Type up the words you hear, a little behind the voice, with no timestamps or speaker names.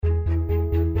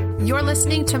You're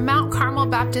listening to Mount Carmel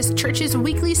Baptist Church's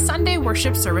weekly Sunday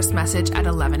worship service message at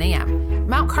 11 a.m.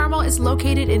 Mount Carmel is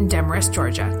located in Demarest,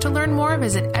 Georgia. To learn more,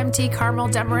 visit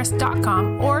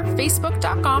mtcarmeldemarest.com or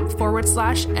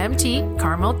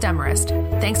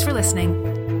facebook.com/mtcarmeldemarest. Thanks for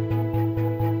listening.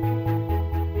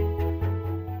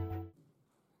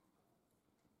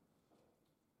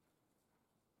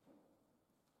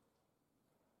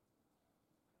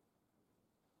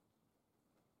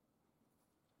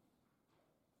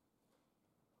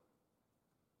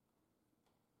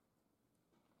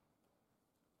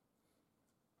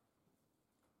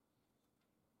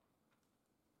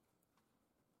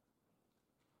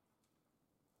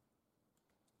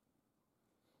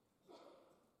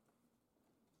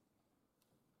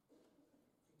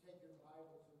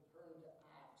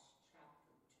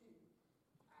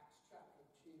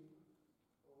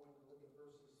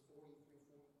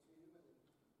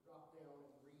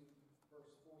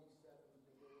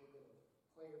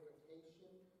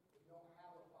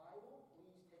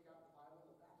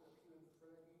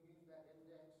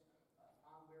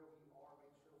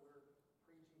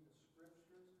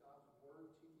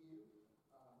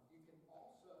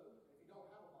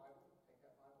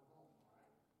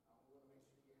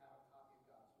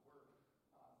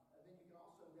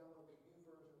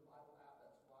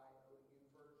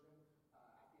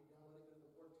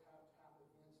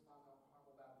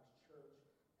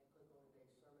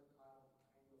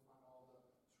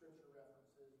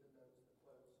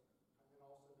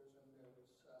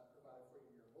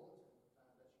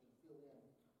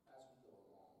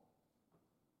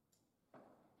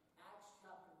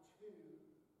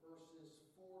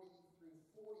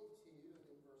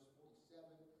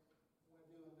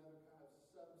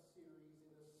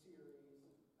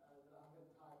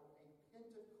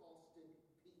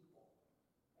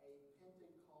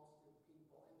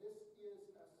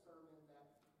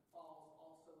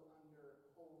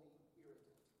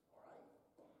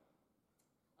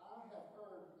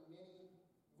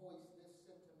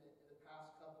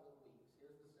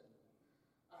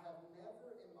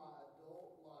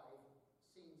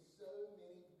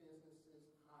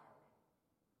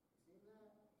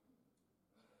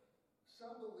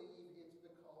 Some believe it's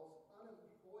because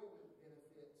unemployment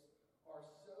benefits are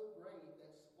so great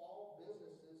that small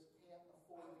businesses can't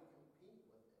afford to compete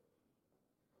with it.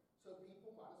 So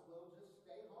people might as well just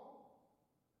stay home.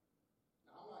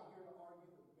 Now, I'm not here to argue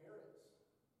the merits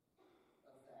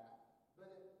of that,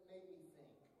 but it made me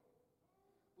think.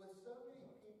 With so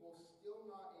many people still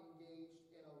not engaged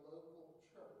in a local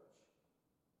church,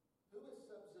 who is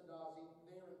subsidizing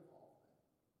their involvement?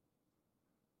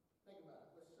 Think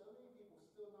about it. With so many people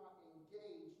still not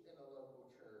engaged in a local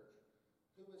church,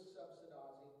 who is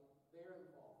subsidizing their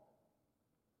involvement?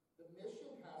 The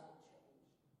mission hasn't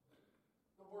changed.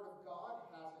 The Word of God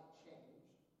hasn't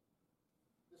changed.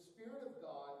 The Spirit of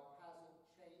God hasn't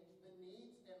changed. The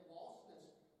needs and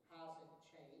lostness hasn't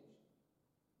changed.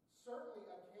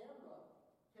 Certainly a camera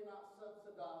cannot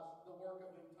subsidize the work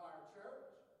of the entire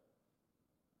church.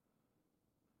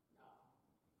 No.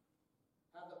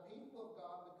 Have the people of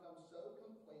God become so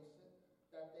complacent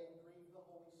that they grieve the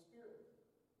Holy Spirit?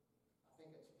 I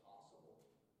think it's possible.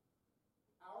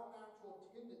 Our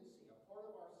natural tendency, a part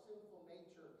of our sinful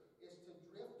nature, is to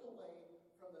drift away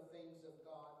from the things of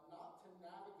God, not to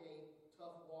navigate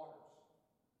tough waters.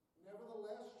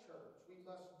 Nevertheless, church, we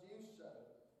must do so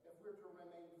if we're to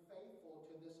remain faithful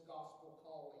to this gospel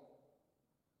calling.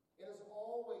 It has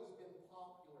always been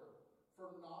popular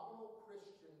for nominal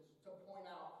Christians to point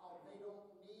out how they don't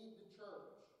need the church.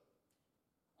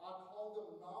 I call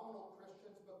them nominal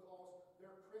Christians because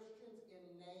they're Christians in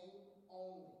name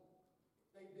only.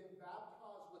 They've been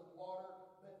baptized with water,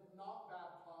 but not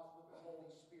baptized with the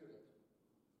Holy Spirit.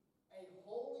 A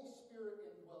Holy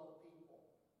Spirit-indwelt people.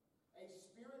 A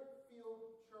Spirit-filled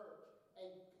church. A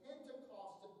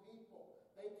Pentecostal people.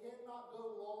 They cannot go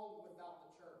long without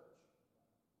the church.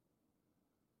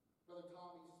 Brother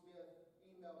Tommy Smith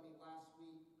emailed me last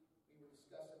week. We were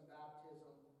discussing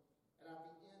baptism. And at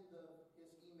the end of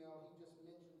his email, he just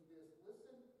mentions this.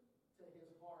 Listen to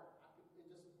his heart. It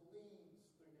just bleeds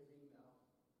through his email.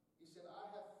 He said, I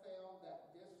have found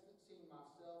that distancing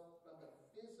myself from the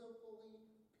physically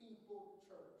peopled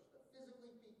church,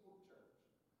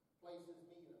 places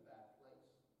me in a bad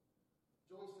place.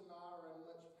 Joyce and I are in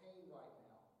much pain right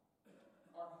now.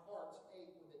 Our hearts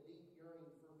ache with a deep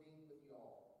yearning for being with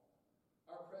y'all.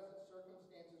 Our present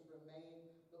circumstances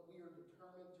remain, but we are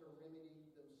determined to remedy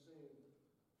them soon.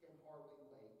 Can hardly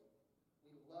wait.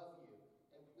 We love you,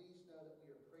 and please know that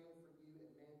we are praying for you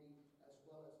and Mandy as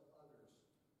well as others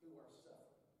who are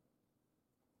suffering.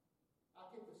 I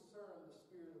can discern the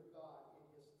Spirit of God in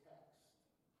his text.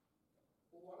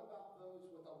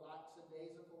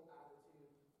 lackadaisical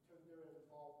attitude to their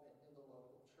involvement in the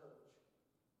local church.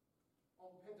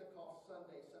 On Pentecost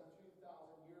Sunday, some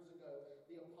 2,000 years ago,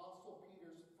 the Apostle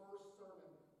Peter's first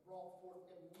sermon brought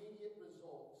forth immediate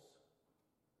results.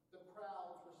 The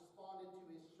crowds responded to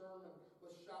his sermon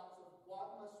with shouts of,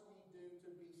 "What must we do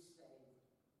to be saved?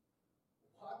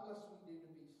 What must we do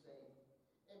to be saved?"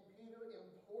 And Peter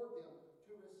implored them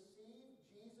to receive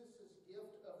Jesus'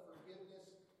 gift of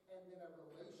forgiveness and then a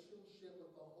relationship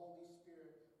with the Holy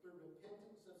Spirit through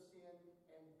repentance of sin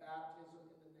and baptism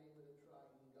in the name of the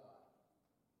triune God.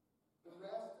 The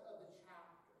rest of the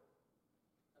chapter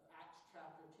of Acts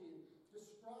chapter 2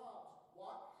 describes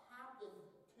what happened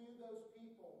to those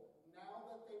people now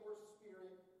that they were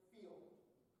Spirit-filled.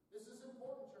 This is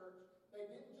important, church. They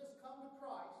didn't just come to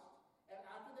Christ, and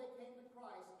after they came to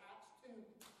Christ, Acts 2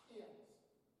 ends.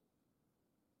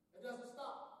 It doesn't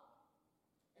stop.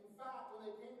 In fact, when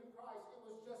they came to Christ, it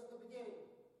was just the beginning.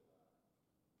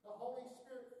 The Holy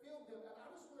Spirit filled them, and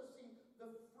I just want to see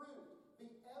the fruit, the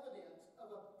evidence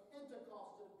of a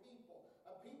Pentecostal people,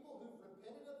 a people who've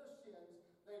repented of their sins,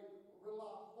 they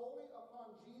rely wholly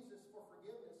upon Jesus for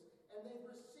forgiveness, and they've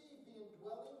received the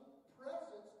indwelling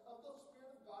presence of the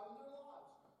Spirit of God in their lives.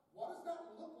 What does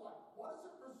that look like? What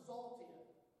does it result in?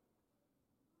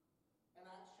 And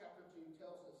Acts chapter 2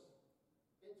 tells us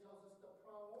the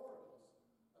priorities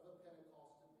of a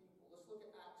Pentecostal people. Let's look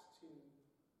at Acts 2,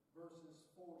 verses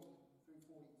 40 through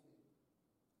 42.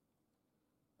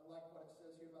 I like what it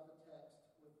says here about the text.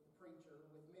 With the preacher,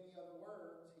 with many other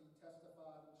words, he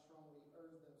testified and strongly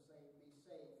urged them, saying, "Be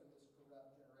saved from this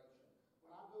corrupt generation."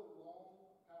 When I go long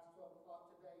past 12 o'clock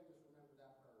today, just remember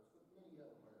that verse, with many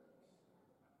other words.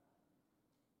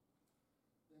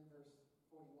 Then verse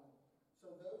 41.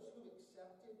 So those who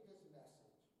accepted his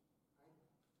message, right,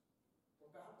 were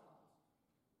baptized.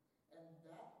 And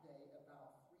that day,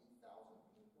 about 3,000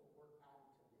 people were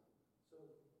added to them. So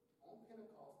on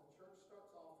Pentecost, the church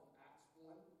starts off in Acts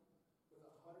 1 with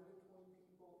 120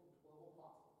 people and 12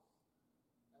 apostles.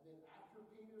 And then after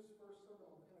Peter's first sermon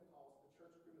on Pentecost, the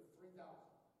church grew to 3,000.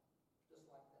 Just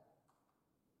like that.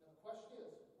 Now the question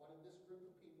is, what did this group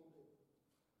of people do?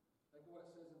 Look at what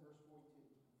it says in verse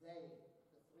 42. They,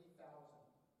 the 3,000,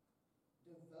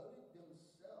 devoted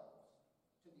themselves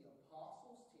to the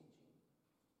apostles' teaching,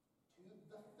 to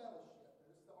the fellowship.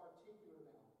 Notice the articular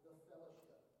now, the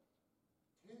fellowship.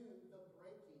 To the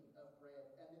breaking of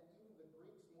bread, and then even the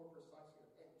Greek's more precise here,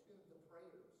 and to the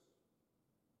prayers.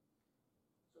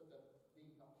 So the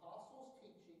apostles'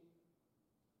 teaching,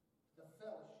 the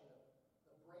fellowship,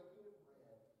 the breaking of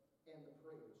bread, and the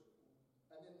prayers.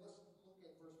 And then let's look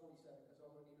at verse 47, because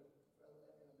I'm going to need it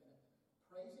in a minute.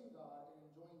 Praising God and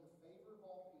enjoying the favor of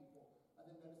all people. And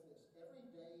then notice this.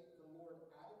 Every day the Lord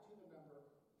added to the number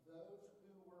those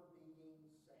who were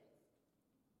being saved.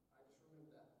 I just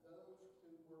remember that. Those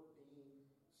who were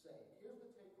being saved. Here's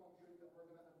the take-home truth that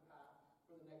we're going to unpack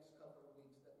for the next couple of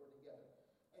weeks that we're together.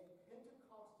 A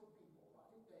Pentecostal people,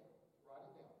 write it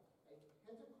down. A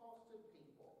Pentecostal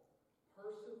people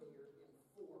persevere in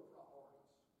 4 priorities.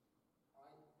 All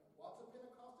right? And what's a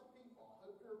Pentecostal people? I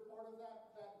hope you're a part of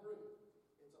that group.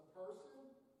 It's a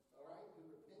person, all right,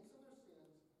 who repents of their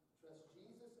sins, trusts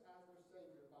Jesus as their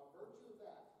Savior. By virtue of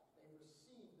that, they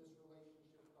receive this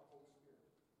relationship with the Holy Spirit.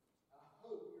 I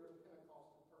hope you're a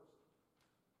Pentecostal person.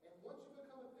 And once you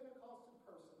become a Pentecostal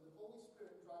person, the Holy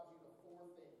Spirit drives you to 4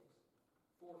 things.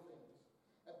 4 things.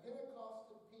 A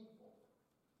Pentecostal people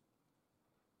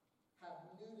have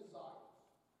new desires.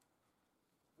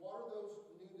 What are those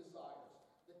new desires?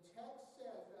 The text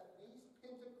says that these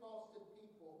Pentecostal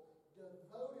people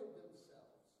devoted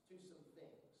themselves to some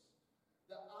things.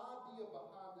 The idea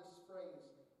behind this phrase,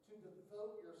 to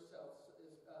devote yourselves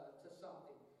to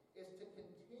something, is to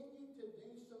continue to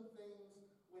do some things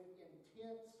with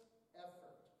intense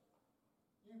effort.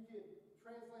 You could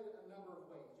translate it a number of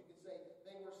ways. You could say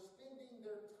they were spending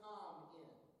their time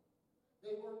in.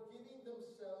 They were giving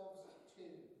themselves to.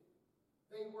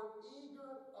 They were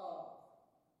eager of.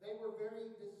 They were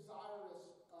very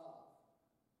desirous of.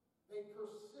 They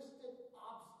persisted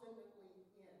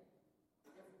obstinately in.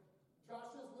 If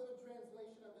Joshua's Living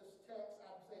Translation of this text,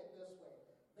 I'd say it this way.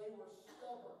 They were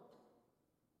stubborn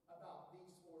about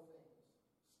these 4 things.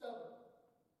 Stubborn.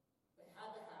 They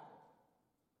had to have it.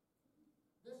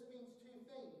 This means 2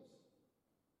 things.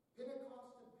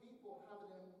 Pentecostal people have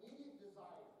an immediate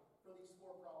desire for these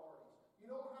 4 priorities.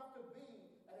 You don't have to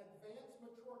be an advanced,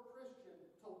 mature Christian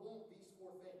to want these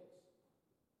 4 things.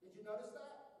 Did you notice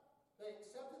that? They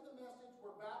accepted the message,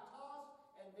 were baptized,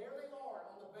 and there they are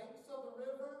on the banks of the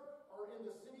river or in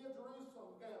the city of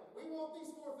Jerusalem. Going, we want these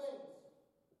 4 things.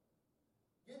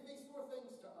 Give these 4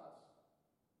 things to us.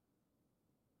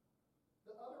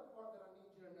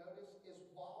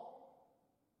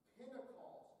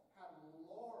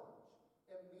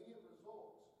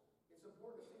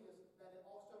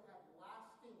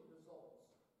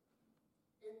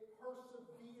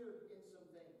 persevered in some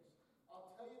things.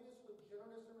 I'll tell you this with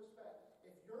gentleness and respect.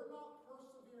 If you're not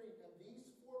persevering in these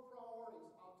 4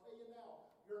 priorities, I'll tell you now,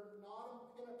 you're not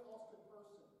a Pentecostal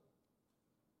person.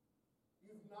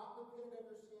 You've not repented of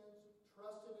your sins,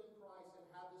 trusted in Christ, and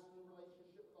had this new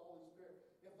relationship with the Holy Spirit.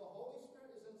 If the Holy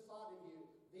Spirit is inside of you,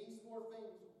 these 4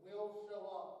 things will show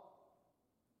up.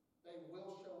 They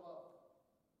will show up.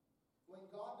 When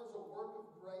God does a work of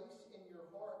grace in your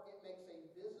heart, it makes a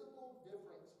visible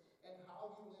difference in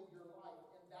how you live your life.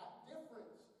 And that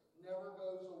difference never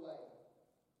goes away.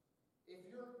 If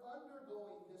you're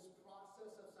undergoing this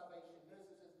process of salvation,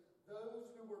 notice it says, those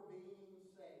who were being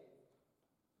saved.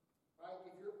 Right?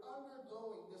 If you're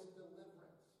undergoing this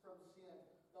deliverance from sin,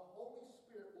 the Holy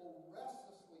Spirit will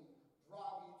restlessly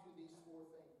drive you to these 4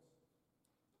 things.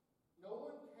 No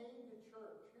one came to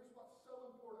church. Here's what's so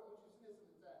important. I want you to see this in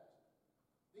the text.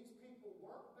 These people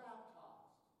weren't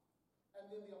baptized. And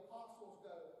then the apostles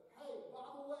go, hey, by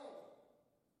the way,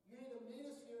 you need to meet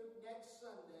us here next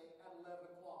Sunday at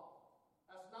 11 o'clock.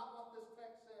 That's not what this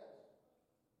text says.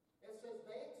 It says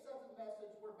they accepted the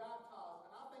message, were baptized,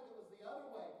 and I think it was the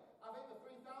other way. I think the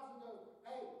 3,000 go,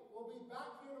 hey, we'll be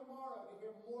back here tomorrow to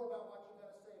hear more about what you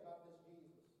got to say about this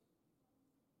Jesus.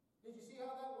 Did you see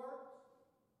how that works?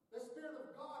 The Spirit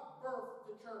of God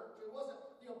birthed the church. It wasn't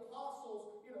the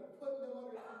apostles, putting them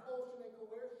under compulsion and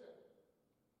coercion.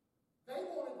 They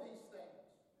wanted these things.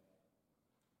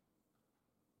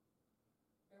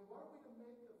 And what are we to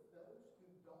make of those who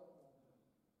don't want them?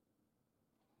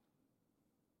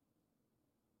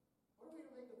 What are we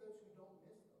to make of those who don't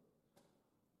miss them?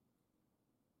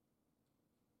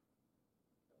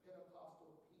 The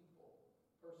Pentecostal people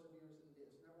perseveres in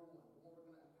this. Number 1, the one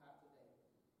we're going to unpack today,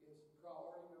 is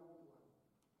priority number 1.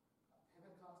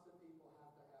 Pentecostal people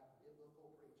have to have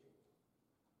biblical preaching.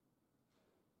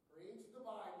 Preach the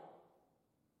Bible.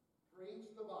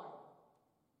 Preach the Bible.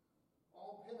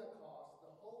 On Pentecost,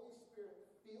 the Holy Spirit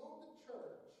filled the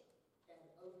church and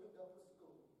opened up a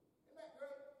school. Isn't that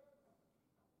great?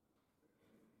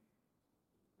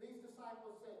 These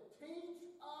disciples said,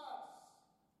 teach us.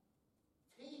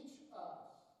 Teach us.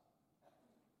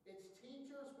 Its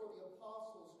teachers were the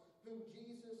apostles whom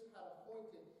Jesus had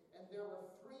appointed, and there were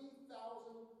 3,000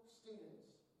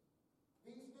 students.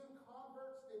 These new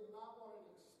converts did not want an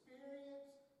experience,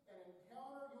 an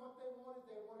encounter. You know what they wanted?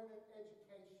 They wanted an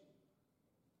education.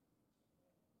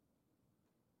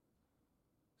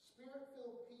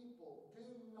 Spirit-filled people do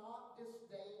not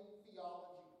disdain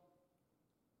theology.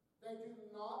 They do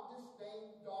not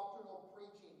disdain doctrinal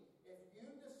preaching. If you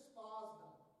despise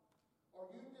them, or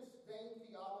you disdain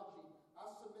theology, I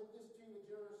submit this to you with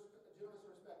generous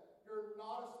respect. You're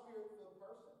not a Spirit-filled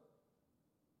person.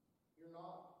 You're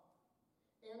not.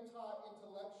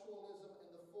 Anti-intellectualism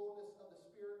and the fullness of the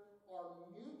Spirit are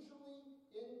mutually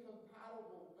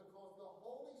incompatible because the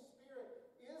Holy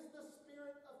Spirit is the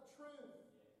Spirit of truth.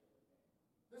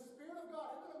 The Spirit of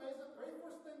God, isn't it amazing? The very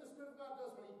first thing the Spirit of God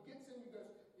does when He gets in you, goes,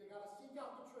 you got to seek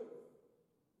out the truth.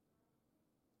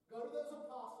 Go to those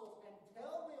apostles and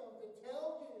tell them to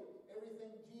tell you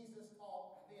everything Jesus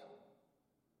taught them.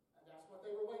 And that's what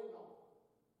they were waiting on.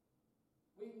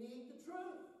 We need the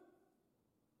truth.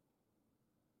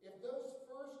 If those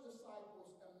first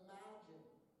disciples imagined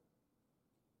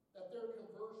that their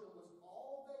conversion was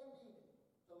all they needed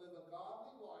to live a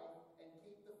godly life and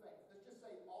keep the faith, let's just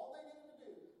say all they needed to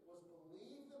do was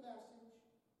believe the message,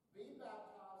 be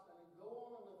baptized, and then go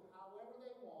on and live however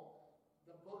they want,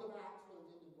 the book of Acts would have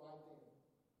ended right there.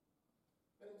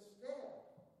 But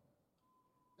instead,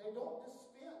 they don't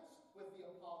dispense with the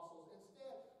apostles.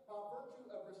 Instead, by virtue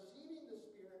of receiving the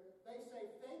Spirit, they say,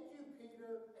 thank you,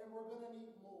 Peter, and we're going to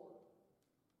need more.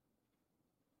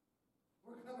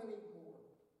 We're going to need more.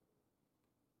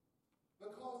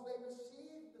 Because they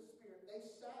received the Spirit, they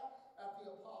sat at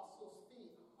the apostles'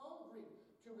 feet, hungry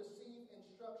to receive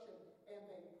instruction, and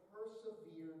they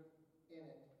persevered in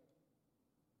it.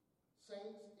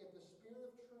 Saints, if the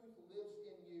Spirit of truth lives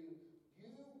in you,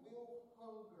 you will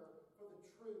hunger for the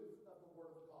truth of the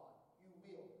Word of God. You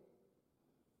will.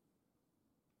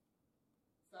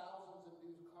 Thousands of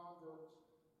new converts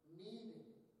needed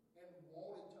and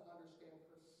wanted to understand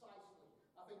precisely.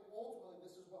 I think ultimately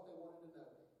this is what they wanted to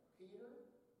know. Peter,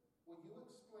 will you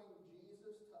explain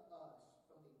Jesus to us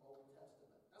from the Old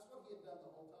Testament? That's what he had done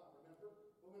the whole time, remember?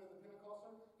 When we went to the Pentecost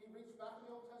sermon, he reached back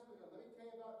in the Old Testament and goes, let me tell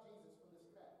you about Jesus from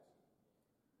this text.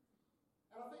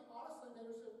 And I think honestly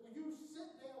they said, will you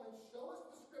sit down and show us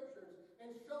the Scriptures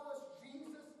and show us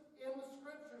Jesus in the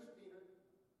Scriptures, Peter?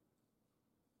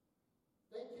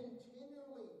 They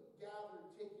continually gathered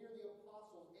to hear the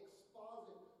apostles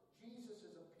exposit Jesus'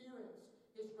 appearance,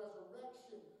 his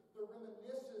resurrection, the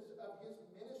reminiscences of his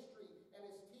ministry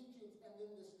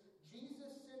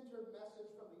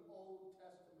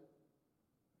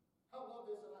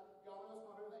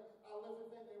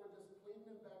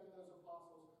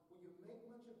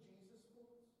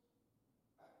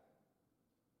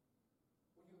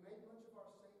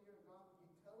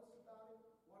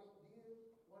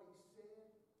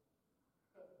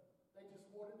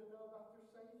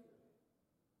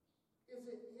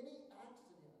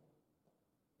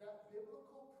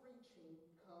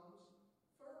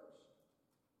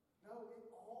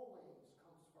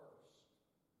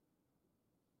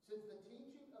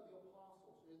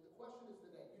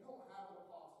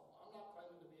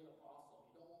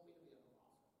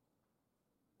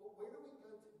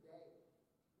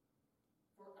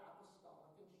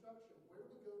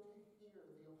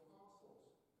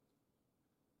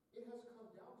It has come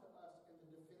down to us in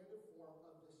the definitive form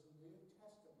of this New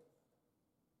Testament.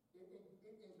 It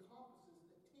encompasses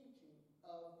the teaching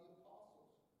of the apostles.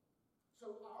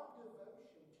 So our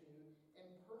devotion to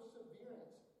and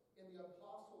perseverance in the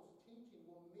apostles' teaching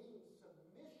will mean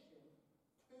submission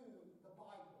to the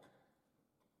Bible.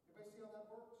 Everybody see how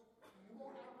that works? Do you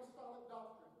want apostolic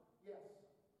doctrine? Yes.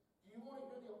 Do you want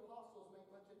to hear the apostles make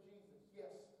much of Jesus?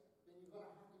 Yes. Then you're going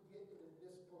to have to get into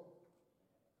this book.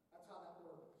 That's how that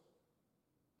works.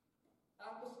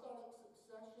 Apostolic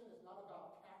succession is not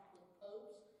about Catholic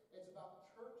popes. It's about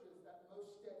churches that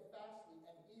most steadfastly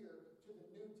adhere to the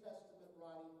New Testament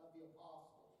writing of the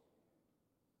apostles.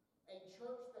 A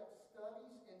church that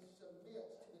studies and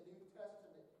submits to the New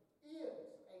Testament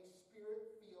is a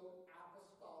Spirit-filled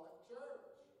apostolic church.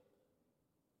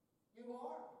 You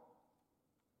are.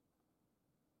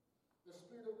 The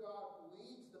Spirit of God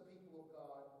leads the people of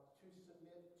God to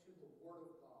submit to the Word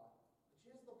of God,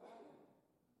 which is the Bible.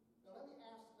 Now let me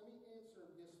answer this for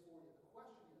you. The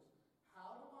question is,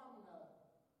 how do I know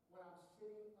when I'm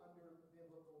sitting under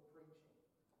biblical preaching?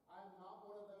 I'm not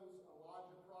one of those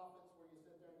Elijah prophets where you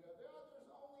sit there and go, there's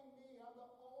only me. I'm the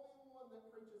only one that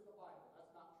preaches the Bible.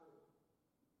 That's not true.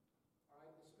 All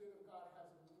right? The Spirit of God has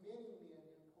many men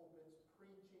in pulpits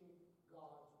preaching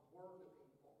God's word to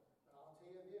people. But I'll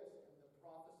tell you this, and the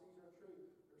prophecies are true,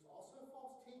 there's also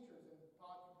false teachers in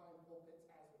occupying pulpits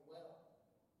as well.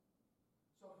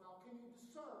 So how can you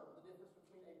discern the difference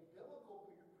between a biblical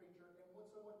preacher and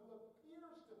someone who appears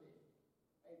to be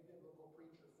a biblical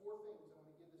preacher? 4 things I'm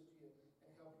going to give this to you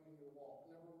and help you in your walk.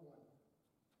 Number 1,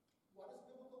 what does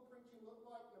biblical preaching look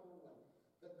like? Number 1,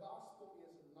 the gospel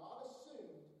is not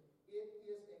assumed, it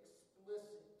is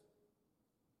explicit.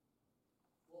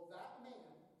 Well, that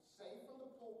man, say from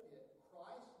the pulpit,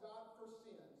 Christ died for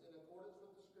sins in accordance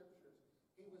with the Scriptures.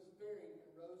 He was buried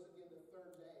and rose again the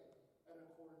 3rd day in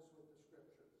accordance with the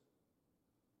Scriptures.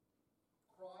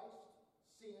 Christ,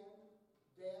 sin,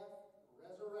 death,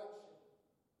 resurrection.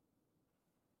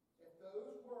 If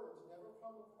those words never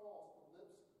come across the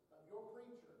lips of your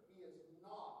preacher, he is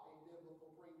not a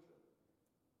biblical preacher.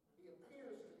 He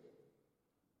appears to be.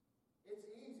 It's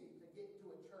easy to get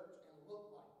into a church and look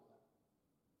like one.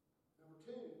 Number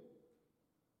 2,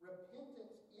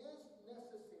 repentance is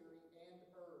necessary and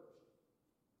urged.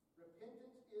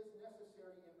 Repentance is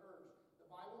necessary and urged. The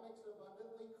Bible makes it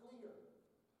abundantly clear.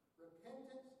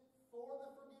 Repentance for the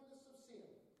forgiveness of sin.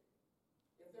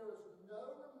 If there is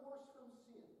no remorse from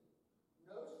sin,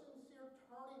 no sincere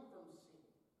turning from sin,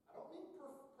 I don't mean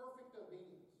perfect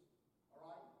obedience, all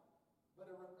right? But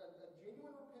a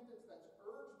genuine repentance that's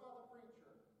urged by the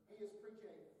preacher, he is preaching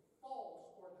a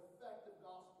false or defective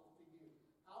gospel to you.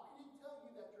 How can he tell you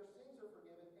that your sins are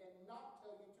forgiven and not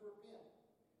tell you to repent?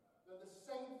 They're the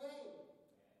same thing.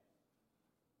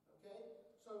 Okay?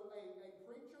 So a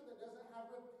preacher that doesn't have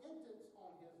repentance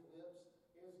on his lips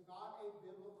is not a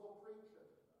biblical preacher.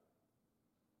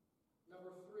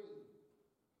 Number 3,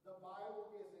 the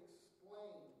Bible is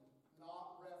explained,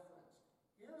 not referenced.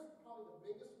 Here's probably the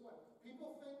biggest one.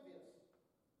 People think this.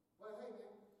 Well, hey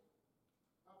man,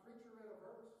 my preacher read a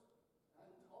verse. I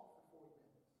didn't talk for 40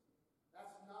 minutes.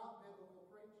 That's not biblical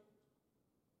preaching.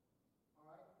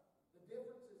 All right? The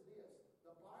difference is this.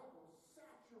 The Bible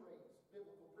saturates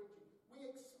biblical preaching. We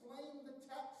explain the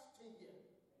text to you.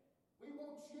 We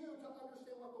want you to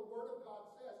understand what the Word of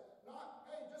God says. Not,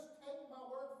 hey, just take my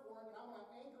word for it and I'm going to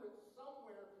anchor it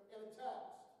somewhere in a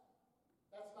text.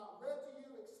 That's not read to you,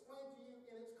 explained to you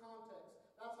in its context.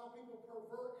 That's how people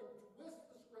pervert and twist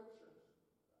the Scriptures.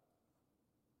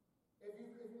 If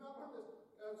you've not heard this,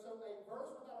 so a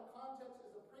verse without a context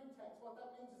is a pretext. What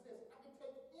that means is this. I can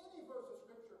take any verse of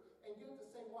Scripture and get it to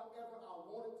say whatever I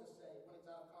want it to say when it's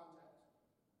out of context.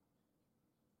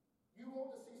 You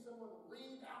want to see someone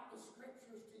read out the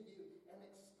Scriptures to you and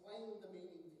explain the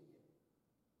meaning to you.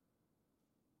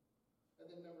 And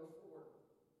then number 4,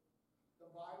 the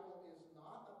Bible is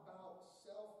not about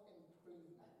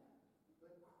self-improvement,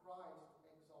 but Christ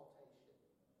exaltation.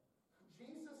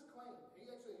 Jesus claimed, he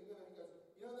goes, you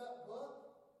know that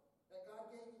book that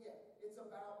God gave you? Yeah, it's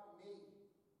about me.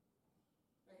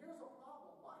 Now here's a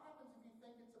problem. What happens if you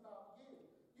think it's about you?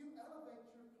 You elevate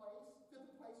your place to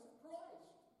the place of Christ.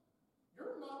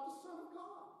 You're not the Son of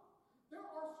God. There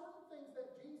are certain things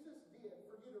that Jesus did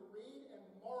for you to read and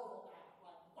marvel at.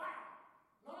 Like, wow!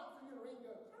 Not for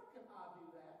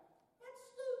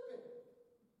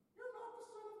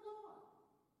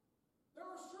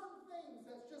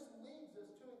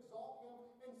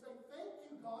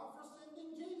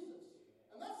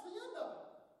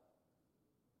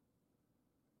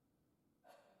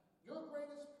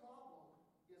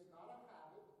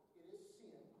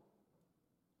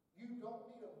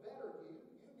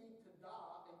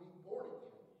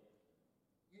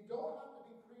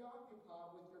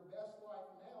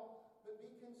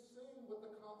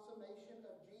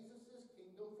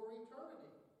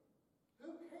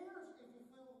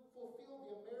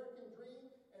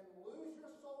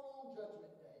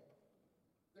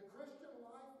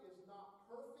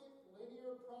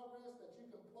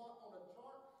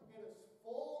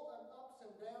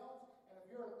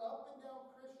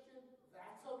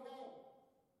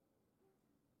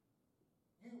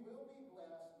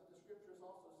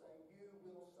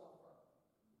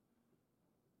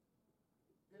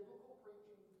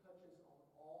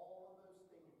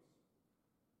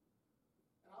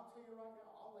you right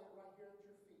now, I'll lay it right here at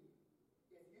your feet.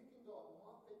 If you can go a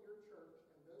month at your church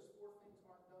and those four things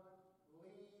aren't done,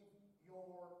 leave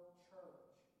your church.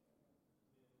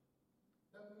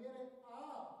 The minute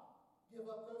I give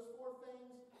up those four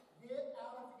things, get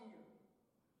out of here.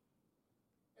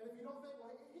 And if you don't think,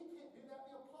 well, he can't do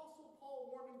that, the Apostle Paul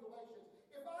warned in Galatians,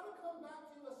 if I would come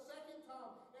back to you a second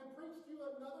time and preach to you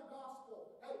another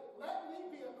gospel, hey, let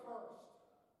me be accursed.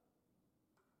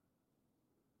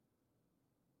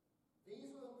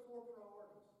 These are the four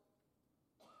priorities.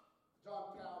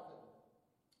 John Calvin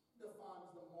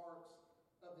defines the marks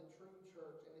of the true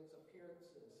church and its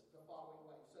appearances the following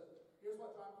way. So here's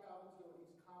what John Calvin's doing.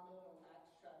 He's commenting on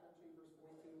Acts chapter 2, verse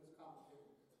 42 in his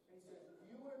commentary. And he says,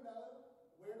 if you want to know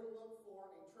where to look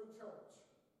for a true church,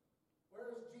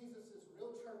 where is Jesus'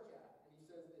 real church at? And he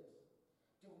says this,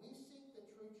 do we seek the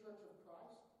true church of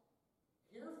Christ?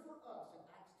 Here for us in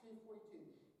Acts 2:42,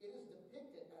 it is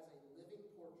depicted as a living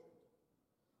portrait.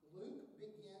 Luke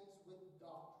begins with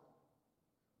doctrine,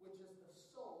 which is the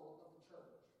soul of the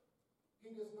church.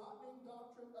 He does not mean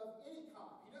doctrine of any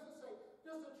kind. He doesn't say,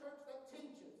 just a church that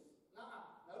teaches.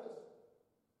 Notice.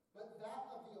 But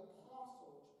that of the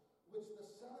apostles, which the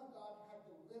Son of God had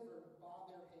delivered by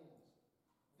their hands.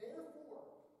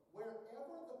 Therefore,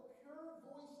 wherever the pure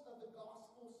voice of the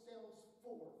gospel sounds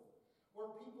forth,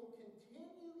 where people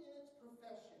continue in its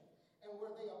profession, and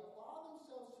where they apply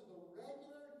themselves to the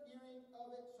regular hearing of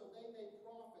it so they may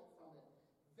profit from it,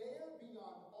 there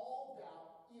beyond all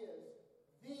doubt is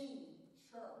the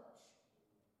church.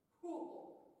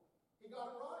 Whew. He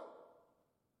got it right.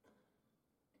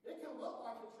 It can look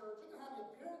like a church. It can have the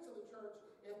appearance of the church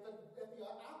if the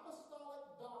apostolic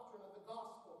doctrine of the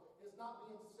gospel is not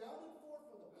being sounded forth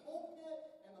from the pulpit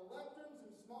and the lecterns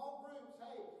and small groups.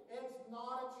 Hey, it's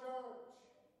not a church.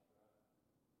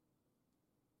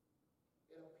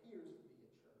 It appears to be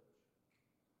a church.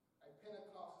 A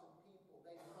Pentecostal people,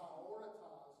 they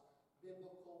prioritize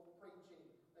biblical preaching.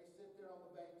 They sit there on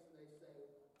the banks and they say,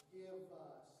 give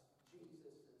us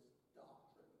Jesus'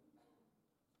 doctrine.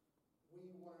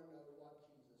 We want to know what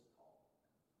Jesus taught.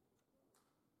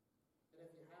 And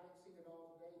if you haven't seen it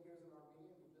all today, here's an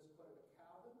Arminian who just quoted a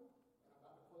Calvin, and I'm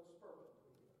about to quote Spurgeon to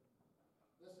you.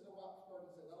 Listen to what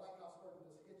Spurgeon says. I like how Spurgeon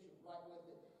just hits you right with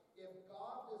it. If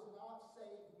God does not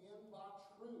save men by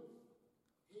truth,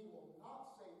 he will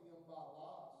not save them by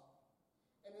lies.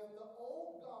 And if the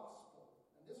old gospel,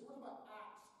 and this was my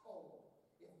Acts old,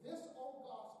 if this old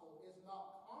gospel is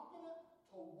not competent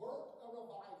to work a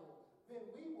revival, then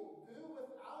we will do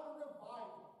without a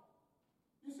revival.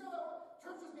 You see how that works?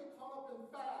 Churches get caught up in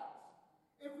fads.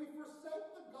 If we forsake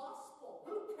the gospel,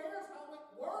 who cares how it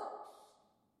works?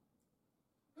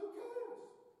 Who cares?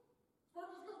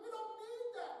 Spurgeon goes, we don't need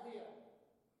that then.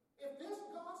 If this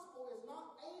gospel is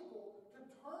not able to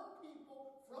turn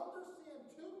people from their sin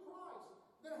to Christ,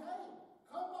 then hey,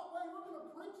 come what way, we're going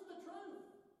to preach the truth.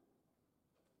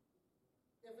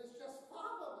 If it's just 5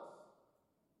 of us,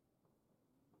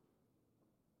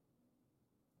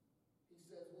 he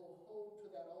says, we'll hold to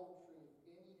that old truth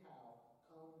anyhow,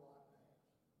 come what may.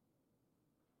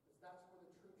 Because that's where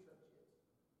the true church is.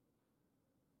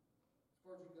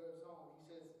 Spurgeon goes on. He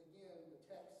says, again, the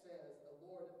text says, the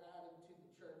Lord added to the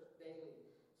church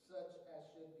daily such as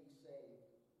should be saved.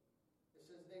 It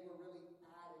says they were really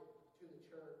added to the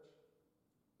church.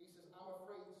 He says, I'm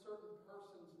afraid certain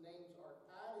persons' names are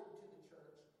added to the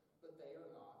church, but they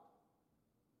are not.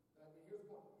 Here's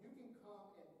the point. You can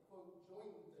come and, quote,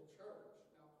 join the church,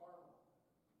 Mount Carmel,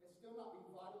 and still not be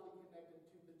vitally connected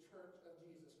to the church of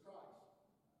Jesus Christ.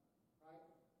 Right?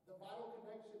 The vital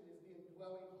connection is the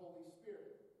indwelling Holy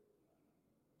Spirit.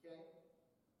 Okay?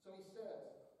 So he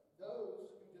says, those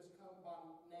who just come by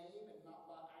name and not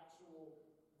by the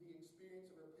experience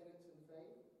of repentance and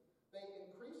faith, they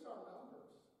increase our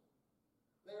numbers.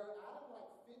 They are added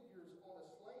like figures on a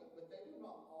slate, but they do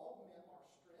not augment our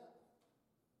strength.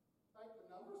 Right? The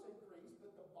numbers increase,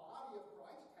 but the body of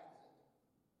Christ hasn't.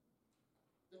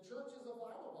 The church is a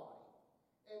vital body.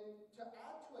 And to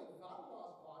add to a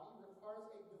vitalized body requires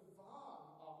a divine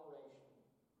operation.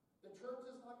 The church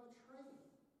is like a tree.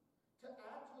 To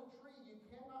add to a tree, you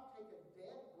cannot take a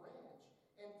dead branch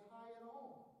and tie it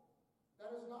on.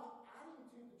 That is not adding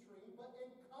to the tree, but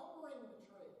encumbering the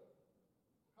tree.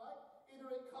 Right?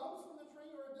 Either it comes from the tree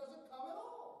or it doesn't come at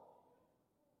all.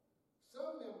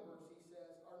 Some members, he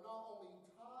says, are not only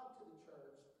tied to the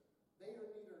church, they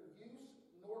are neither use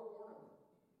nor ornament.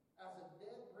 As a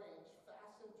dead branch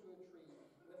fastened to a tree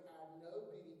would add no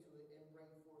beauty to it and bring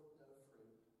forth no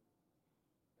fruit.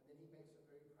 And then he makes it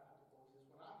very practical. He says,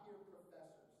 when I hear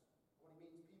professors, what he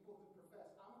means, people who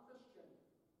profess, I'm a Christian,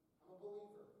 I'm a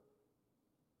believer,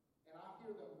 and I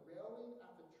hear them rail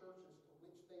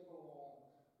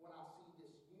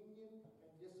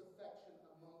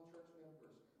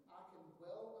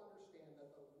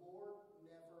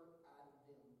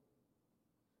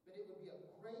But it would be a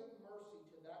great mercy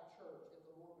to that church if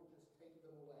the Lord would just take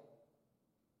them away.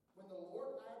 When the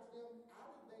Lord adds them,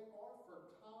 added they are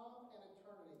for time and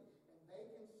eternity. And they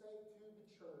can say to the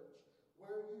church,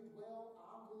 where you dwell,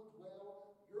 I will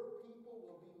dwell. Your people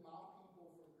will be my people,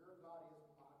 for your God is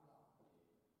my God.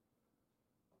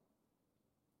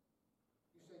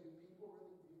 You say, do people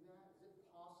really do that? Is it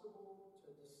possible to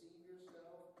deceive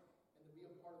yourself and to be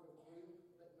a part of a group,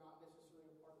 but not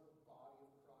necessarily a part of the body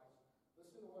of Christ?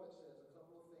 Listen to what it says, a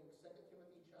couple of things. 2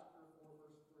 Timothy chapter 4,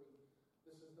 verse 3.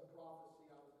 This is the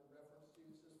prophecy I was in reference to.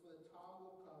 It says, for the time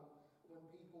will come when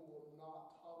people will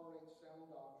not tolerate sound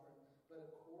doctrine, but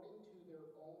according to their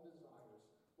own desires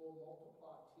will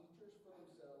multiply teachers for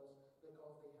themselves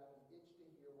because they have an itch to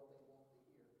hear what they want to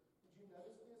hear. Did you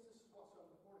notice this? This is what's so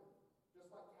important. Just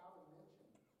like Calvin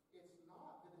mentioned, it's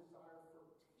not the desire for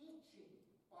teaching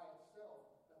by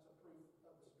itself that's a proof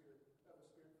of the Spirit, of a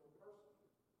Spirit-filled person.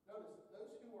 Notice,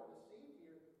 those who are deceived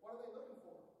here, what are they looking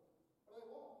for? What do they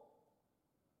want?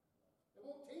 They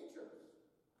want teachers.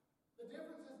 The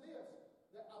difference is this.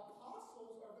 The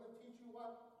apostles are going to teach you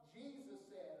what Jesus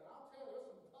said. And I'll tell you,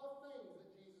 there's some tough things that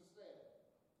Jesus said.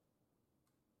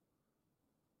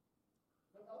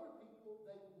 But other people,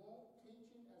 they want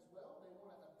teaching as well. They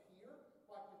want to appear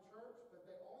like the church, but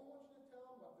they only want you to tell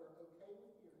them what they're okay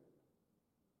with hearing.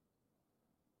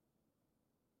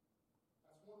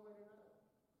 That's one way to know.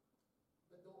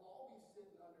 But they'll all be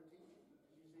sitting under teaching.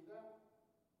 Did you see that?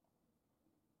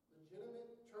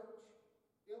 Legitimate church,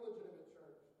 illegitimate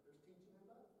church. There's teaching in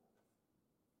both.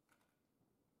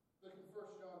 Look in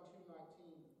 1 John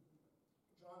 2:19.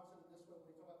 John said it this way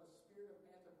when we talk about the spirit of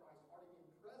Antichrist already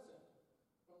being present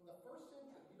from the first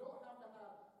century. You don't have to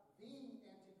have the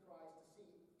Antichrist to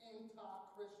see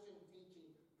anti-Christian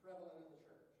teaching prevalent in the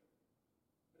church.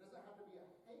 It doesn't have to be a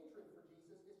hatred for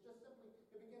Jesus. It's just simply,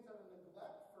 it begins out of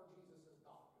neglect for Jesus'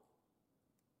 doctrine.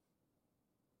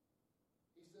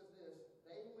 He says this,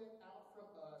 they went out from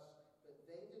us, but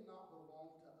they did not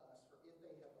belong to us. For if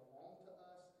they had belonged to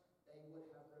us, they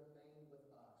would have remained with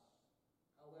us.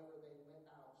 However, they went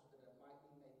out so that it might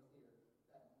be made clear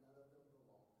that none of them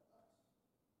belonged to us.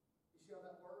 You see how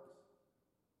that works?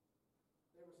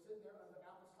 They were sitting there under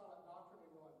apostolic doctrine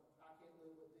and going, I can't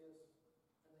live with this.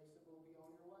 And they said, well, be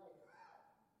on your way.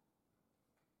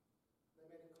 They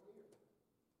made it clear.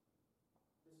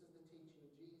 This is the teaching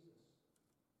of Jesus.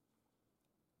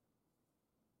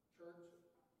 Church,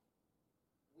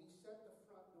 we set the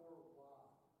front door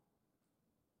wide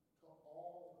to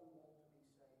all who want to be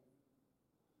saved.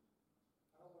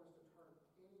 I don't want us to turn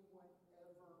anyone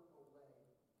ever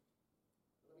away.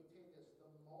 But let me tell you this,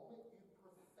 the moment you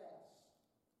profess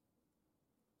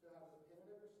to have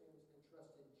repented of your sins and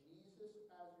trusted Jesus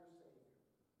as your Savior,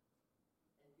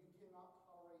 and you cannot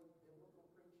tolerate biblical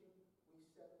preaching, we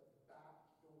set the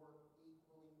back door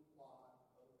equally wide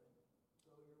open.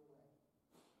 Go your way.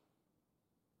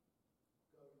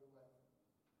 Go your way.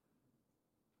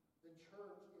 The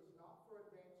church is not for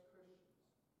advanced Christians.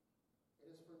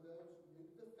 It is for those new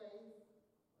to the faith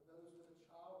or those with a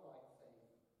childlike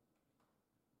faith.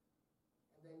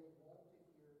 And they want to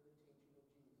hear the teaching of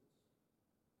Jesus.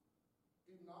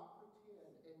 Do not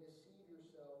pretend and deceive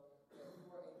yourself that you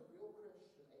are a real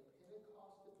Christian, a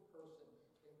Pentecostal person,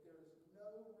 if there is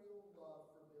no real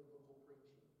love for biblical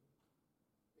preaching.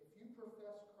 If you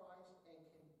profess Christ and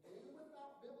can do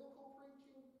without biblical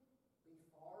preaching, be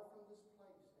far from this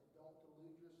place and don't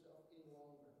delude yourself any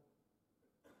longer.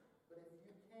 But if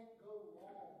you can't go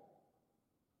long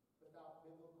without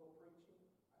biblical preaching,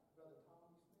 like Brother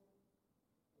Tommy said,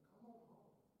 then come on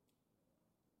home.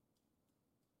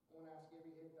 I want to ask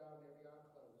every head bowed and every eye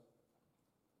closed.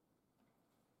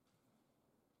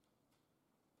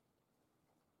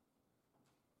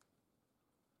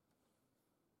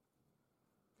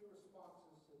 Two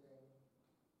responses today.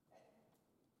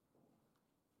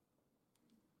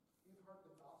 You've heard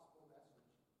the gospel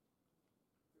message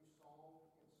through song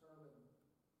and sermon.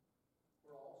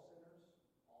 We're all sinners,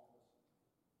 all of us.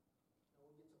 No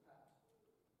one gets a pass.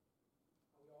 And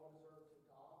we all deserve to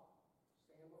die,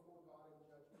 stand before God in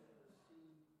judgment, and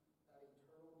receive that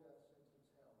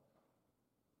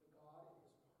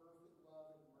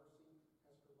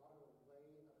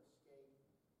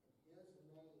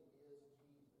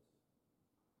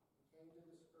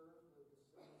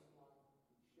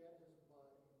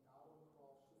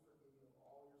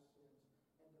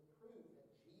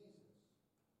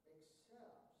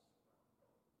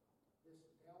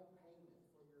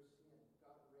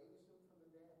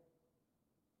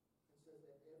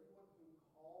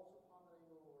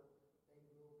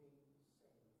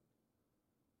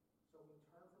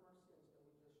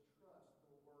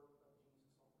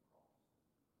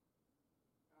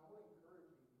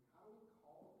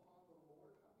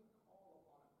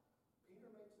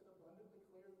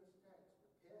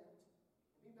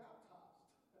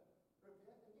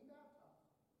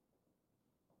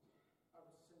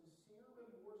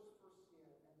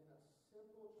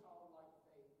simple childlike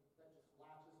faith that just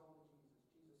latches on to Jesus.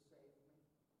 Jesus saved me.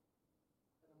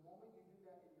 And the moment you do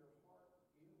that in your heart,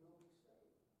 you will be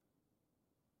saved.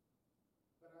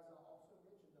 But as I also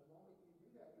mentioned, the moment you do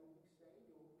that, you'll be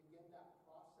saved. You'll begin that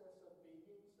process of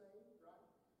being saved, right?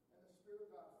 And the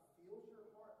Spirit of God fills your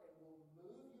heart and will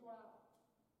move you out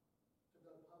to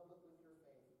go public with your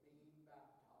faith, being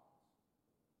baptized.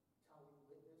 It's how we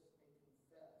witness and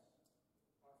confess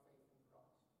our faith in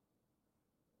Christ.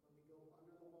 When we go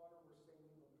under the water, we're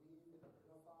saying we believe and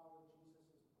identify with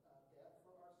Jesus' death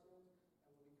for our sins.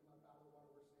 And when we come up out of the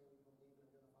water, we're saying we believe and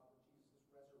identify with Jesus'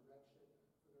 resurrection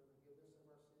for the forgiveness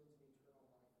of our sins and eternal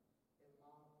life. And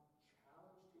my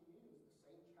challenge to you is the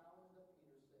same challenge that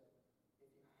Peter said. If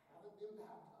you haven't been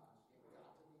baptized, you've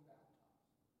got to be baptized.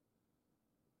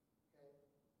 Okay?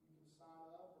 You can sign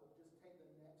up or just take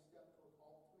the next step to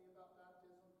talk to me about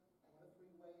baptism. One of 3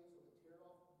 ways with the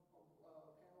tear-off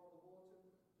panel of the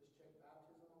bulletin. Just check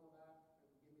baptism on the back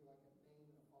and give me like a name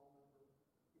and a phone number.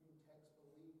 You can text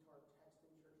BELIEVE to our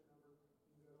texting church number.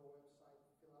 You can go to our website,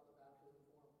 fill out the baptism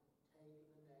form,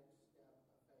 take the next step of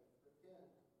faith. Repent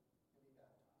and be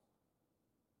baptized.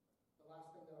 The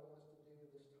last thing that I want us to do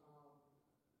this time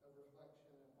of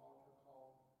reflection and altar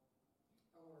call,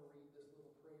 I want to read this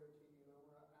little prayer to you. I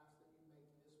want to ask that you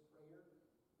make this prayer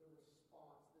the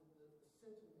response, the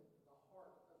sentiment, the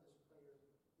heart of this prayer,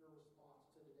 your response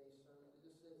to today's sermon. It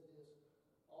just says this: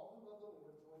 all who love the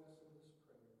Lord, join us in this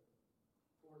prayer.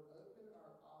 Lord, open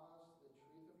our eyes to the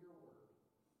truth of your word.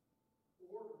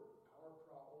 Order our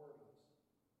priorities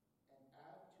and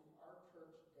add to our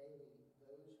church daily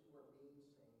those who are being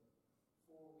saved,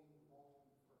 for we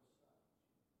long for such.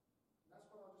 And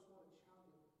that's what I just want to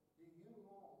challenge you. Do you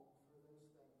long for those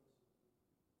things?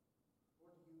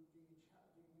 Or do you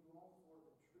long for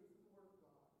the truth of the word of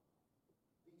God,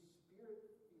 these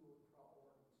spirit-filled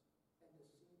priorities, and to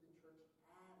see the church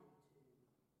added to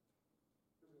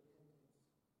the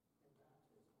repentance and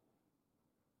baptism?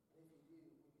 And if you do,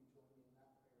 will you join me in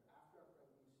that prayer? After I pray,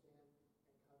 will you stand and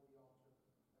come to the altar as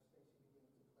Stacy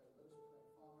begins to pray? Let us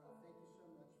pray. Father, I thank you so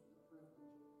much for the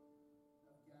privilege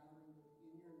of gathering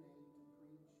in your name to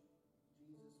preach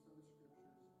Jesus from the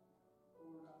Scriptures.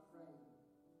 Lord, I pray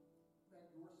that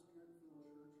your Spirit-filled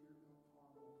church here at Mount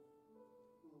Carmel will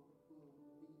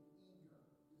be eager,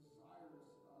 desirous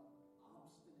of,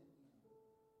 obstinate in the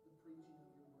preaching of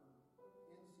your word,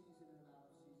 in season and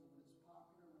out of season, when it's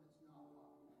popular, when it's not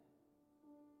popular.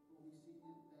 Lord, we see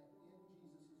that in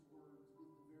Jesus' words is the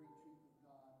very truth of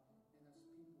God, and as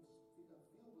people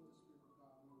filled with the Spirit of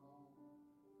God, we long for the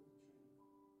truth.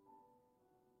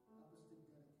 Help us to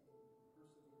dedicate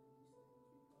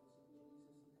and persevere in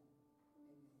these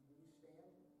things, we pray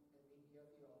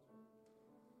this in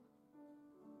Jesus' name.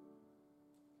 Amen.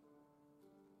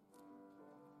 Will you stand and meet me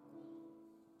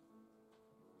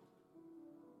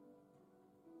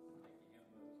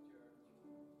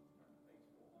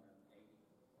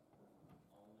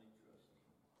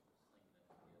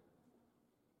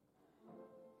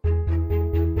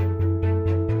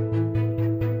the altar?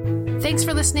 Thanks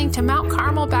for listening to Mount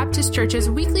Carmel Baptist Church's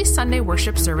weekly Sunday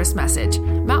worship service message.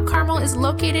 Mount Carmel is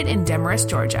located in Demorest,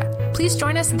 Georgia. Please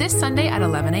join us this Sunday at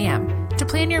 11 a.m. To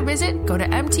plan your visit, go to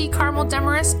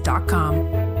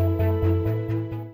mtcarmeldemorest.com.